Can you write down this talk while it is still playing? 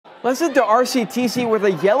Let's head to RCTC where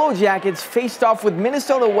the Yellow Jackets faced off with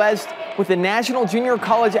Minnesota West with the National Junior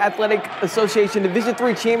College Athletic Association Division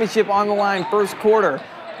III Championship on the line first quarter.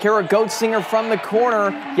 Kara Goatsinger from the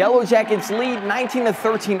corner. Yellow Jackets lead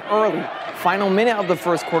 19-13 early. Final minute of the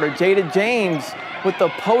first quarter. Jada James with the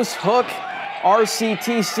post hook.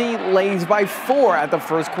 RCTC lays by 4 at the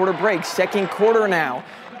first quarter break. Second quarter now.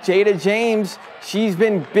 Jada James, she's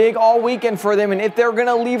been big all weekend for them, and if they're going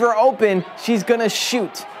to leave her open, she's going to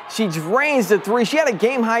shoot. She drains the three. She had a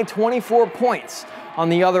game-high 24 points. On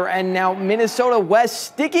the other end now, Minnesota West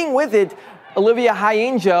sticking with it. Olivia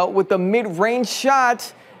Hyinja with the mid-range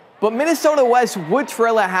shot, but Minnesota West would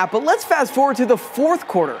trail at half. But let's fast forward to the fourth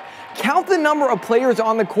quarter. Count the number of players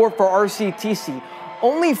on the court for RCTC.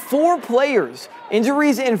 Only 4 players.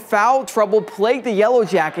 Injuries and foul trouble plagued the Yellow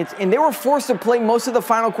Jackets, and they were forced to play most of the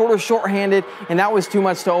final quarter shorthanded, and that was too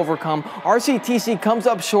much to overcome. RCTC comes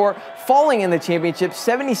up short, falling in the championship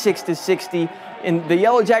 76-60, and the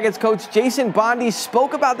Yellow Jackets coach Jason Bondi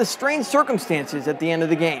spoke about the strange circumstances at the end of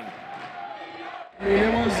the game. I mean,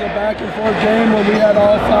 it was a back-and-forth game when we had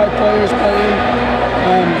all 5 players playing.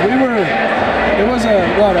 It was a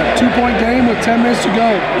 2-point game with 10 minutes to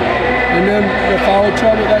go. And then the foul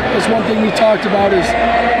trouble, that's one thing we talked about, is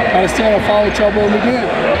got to stay out of foul trouble, and we did.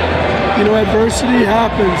 You know, adversity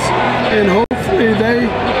happens, and hopefully they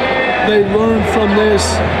learn from this.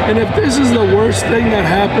 And if this is the worst thing that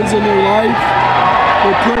happens in their life,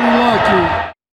 we're pretty lucky.